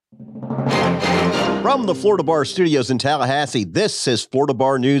From the Florida Bar Studios in Tallahassee, this is Florida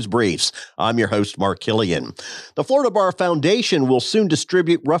Bar News Briefs. I'm your host, Mark Killian. The Florida Bar Foundation will soon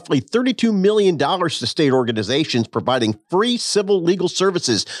distribute roughly $32 million to state organizations providing free civil legal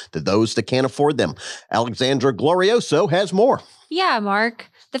services to those that can't afford them. Alexandra Glorioso has more. Yeah, Mark.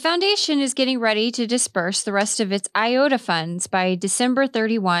 The foundation is getting ready to disperse the rest of its IOTA funds by December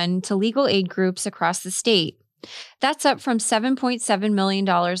 31 to legal aid groups across the state. That's up from $7.7 million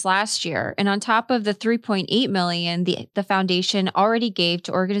last year, and on top of the $3.8 million the foundation already gave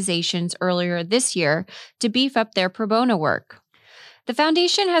to organizations earlier this year to beef up their pro bono work. The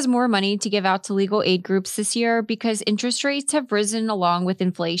foundation has more money to give out to legal aid groups this year because interest rates have risen along with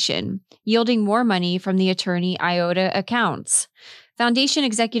inflation, yielding more money from the attorney IOTA accounts. Foundation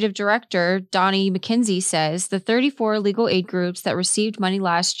Executive Director Donnie McKenzie says the 34 legal aid groups that received money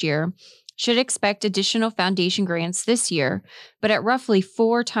last year should expect additional foundation grants this year, but at roughly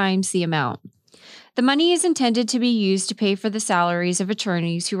 4 times the amount. The money is intended to be used to pay for the salaries of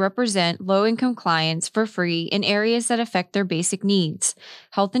attorneys who represent low-income clients for free in areas that affect their basic needs: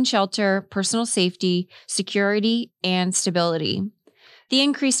 health and shelter, personal safety, security, and stability. The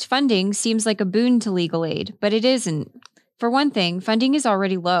increased funding seems like a boon to legal aid, but it isn't. For one thing, funding is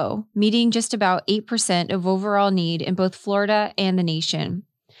already low, meeting just about 8% of overall need in both Florida and the nation.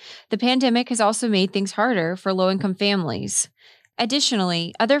 The pandemic has also made things harder for low-income families.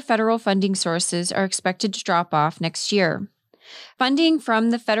 Additionally, other federal funding sources are expected to drop off next year. Funding from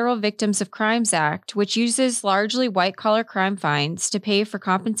the Federal Victims of Crimes Act, which uses largely white-collar crime fines to pay for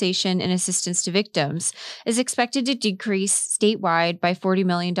compensation and assistance to victims, is expected to decrease statewide by $40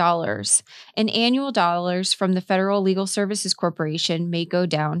 million, and annual dollars from the Federal Legal Services Corporation may go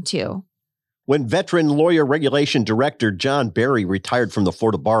down too. When veteran lawyer regulation director John Berry retired from the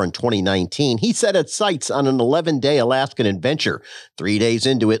Florida Bar in 2019, he set its sights on an 11-day Alaskan adventure. 3 days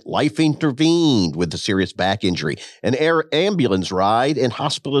into it, life intervened with a serious back injury, an air ambulance ride, and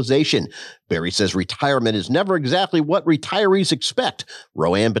hospitalization. Berry says retirement is never exactly what retirees expect.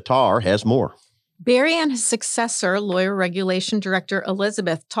 Roanne Bitar has more. Berry and his successor, Lawyer Regulation Director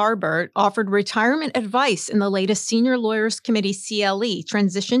Elizabeth Tarbert, offered retirement advice in the latest Senior Lawyers Committee CLE,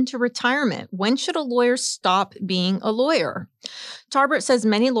 Transition to Retirement. When should a lawyer stop being a lawyer? Tarbert says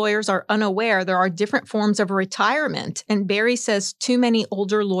many lawyers are unaware there are different forms of retirement, and Berry says too many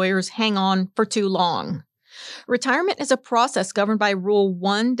older lawyers hang on for too long. Retirement is a process governed by Rule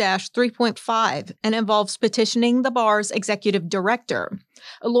 1-3.5 and involves petitioning the bar's executive director.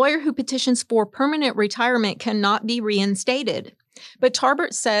 A lawyer who petitions for permanent retirement cannot be reinstated. But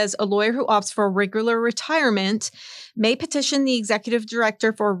Tarbert says a lawyer who opts for regular retirement may petition the executive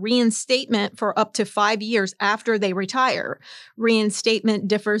director for reinstatement for up to 5 years after they retire. Reinstatement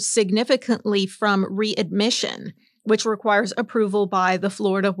differs significantly from readmission, which requires approval by the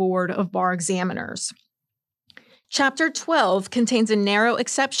Florida Board of Bar Examiners. Chapter 12 contains a narrow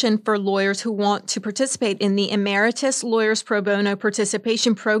exception for lawyers who want to participate in the Emeritus Lawyers Pro Bono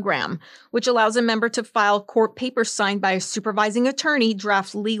Participation Program, which allows a member to file court papers signed by a supervising attorney,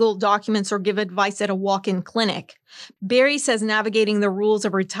 draft legal documents, or give advice at a walk-in clinic. Berry says navigating the rules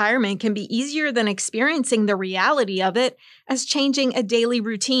of retirement can be easier than experiencing the reality of it, as changing a daily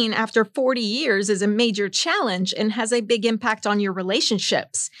routine after 40 years is a major challenge and has a big impact on your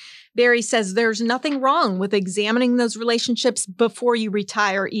relationships. Berry says there's nothing wrong with examining those relationships before you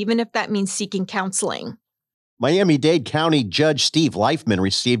retire, even if that means seeking counseling. Miami-Dade County Judge Steve Leifman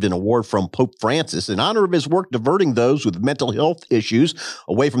received an award from Pope Francis in honor of his work diverting those with mental health issues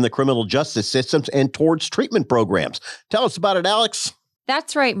away from the criminal justice systems and towards treatment programs. Tell us about it, Alex.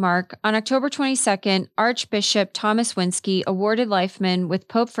 That's right, Mark. On October 22nd, Archbishop Thomas Winsky awarded Leifman with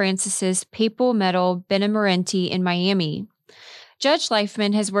Pope Francis's Papal Medal Benemerenti in Miami. Judge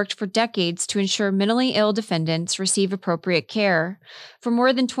Leifman has worked for decades to ensure mentally ill defendants receive appropriate care. For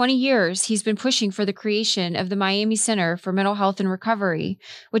more than 20 years, he's been pushing for the creation of the Miami Center for Mental Health and Recovery,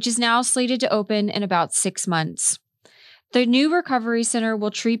 which is now slated to open in about 6 months. The new recovery center will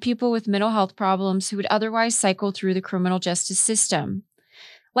treat people with mental health problems who would otherwise cycle through the criminal justice system.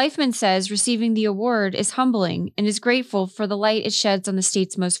 Leifman says receiving the award is humbling and is grateful for the light it sheds on the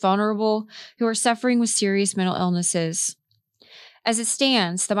state's most vulnerable who are suffering with serious mental illnesses. As it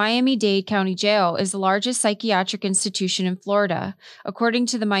stands, the Miami-Dade County Jail is the largest psychiatric institution in Florida, according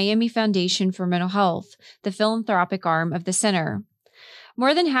to the Miami Foundation for Mental Health, the philanthropic arm of the center.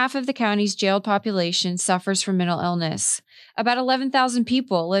 More than half of the county's jailed population suffers from mental illness. About 11,000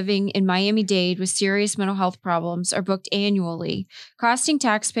 people living in Miami-Dade with serious mental health problems are booked annually, costing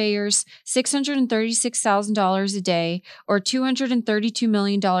taxpayers $636,000 a day or $232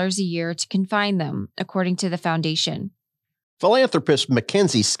 million a year to confine them, according to the foundation. Philanthropist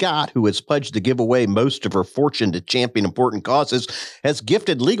Mackenzie Scott, who has pledged to give away most of her fortune to champion important causes, has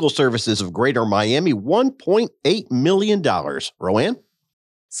gifted Legal Services of Greater Miami $1.8 million. Roanne?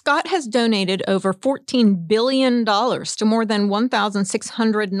 Scott has donated over $14 billion to more than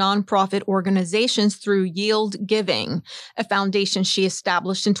 1,600 nonprofit organizations through Yield Giving, a foundation she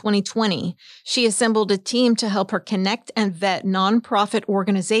established in 2020. She assembled a team to help her connect and vet nonprofit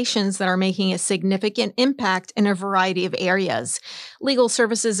organizations that are making a significant impact in a variety of areas. Legal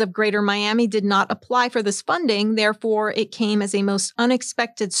Services of Greater Miami did not apply for this funding, therefore it came as a most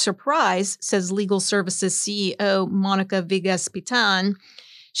unexpected surprise, says Legal Services CEO Monica Vigas-Pitan.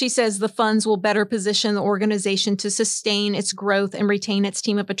 She says the funds will better position the organization to sustain its growth and retain its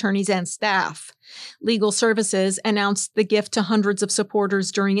team of attorneys and staff. Legal Services announced the gift to hundreds of supporters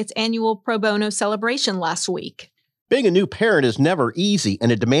during its annual pro bono celebration last week. Being a new parent is never easy,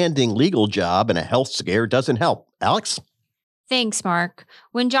 and a demanding legal job and a health scare doesn't help. Alex? Thanks, Mark.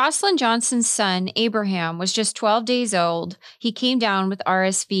 When Jocelyn Johnson's son, Abraham, was just 12 days old, he came down with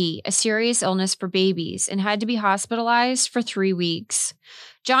RSV, a serious illness for babies, and had to be hospitalized for 3 weeks.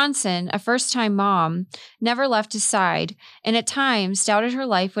 Johnson, a first-time mom, never left his side, and at times doubted her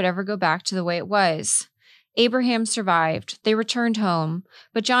life would ever go back to the way it was. Abraham survived. They returned home,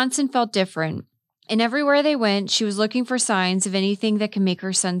 but Johnson felt different. And everywhere they went, she was looking for signs of anything that could make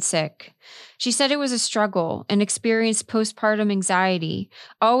her son sick. She said it was a struggle and experienced postpartum anxiety,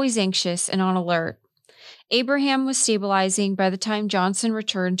 always anxious and on alert. Abraham was stabilizing by the time Johnson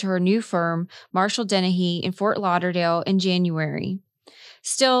returned to her new firm, Marshall Dennehy, in Fort Lauderdale in January.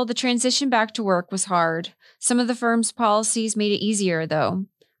 Still, the transition back to work was hard. Some of the firm's policies made it easier, though.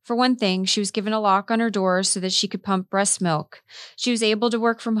 For one thing, she was given a lock on her door so that she could pump breast milk. She was able to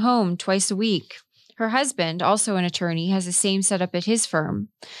work from home twice a week. Her husband, also an attorney, has the same setup at his firm.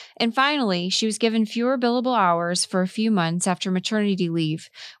 And finally, she was given fewer billable hours for a few months after maternity leave,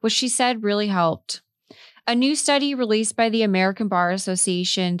 which she said really helped. A new study released by the American Bar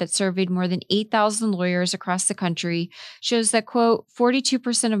Association that surveyed more than 8,000 lawyers across the country shows that, quote,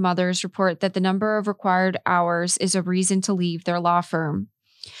 42% of mothers report that the number of required hours is a reason to leave their law firm.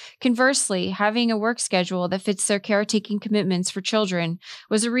 Conversely, having a work schedule that fits their caretaking commitments for children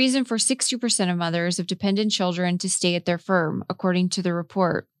was a reason for 60% of mothers of dependent children to stay at their firm, according to the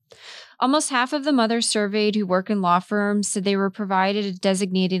report. Almost half of the mothers surveyed who work in law firms said they were provided a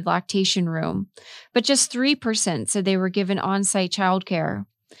designated lactation room, but just 3% said they were given on-site childcare.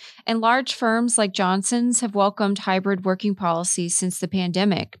 And large firms like Johnson's have welcomed hybrid working policies since the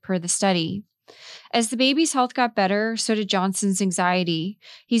pandemic, per the study. As the baby's health got better, so did Johnson's anxiety.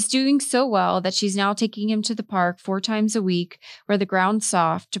 He's doing so well that she's now taking him to the park 4 times a week where the ground's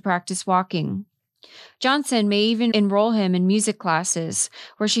soft to practice walking. Johnson may even enroll him in music classes,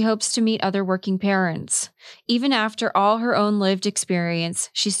 where she hopes to meet other working parents. Even after all her own lived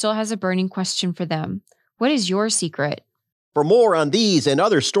experience, she still has a burning question for them. What is your secret? For more on these and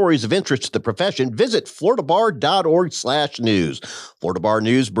other stories of interest to the profession, visit floridabar.org/news. Florida Bar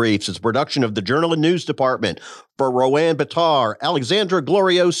News Briefs is a production of the Journal and News Department. For Roanne Batar, Alexandra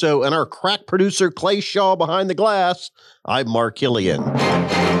Glorioso, and our crack producer Clay Shaw behind the glass, I'm Mark Killian.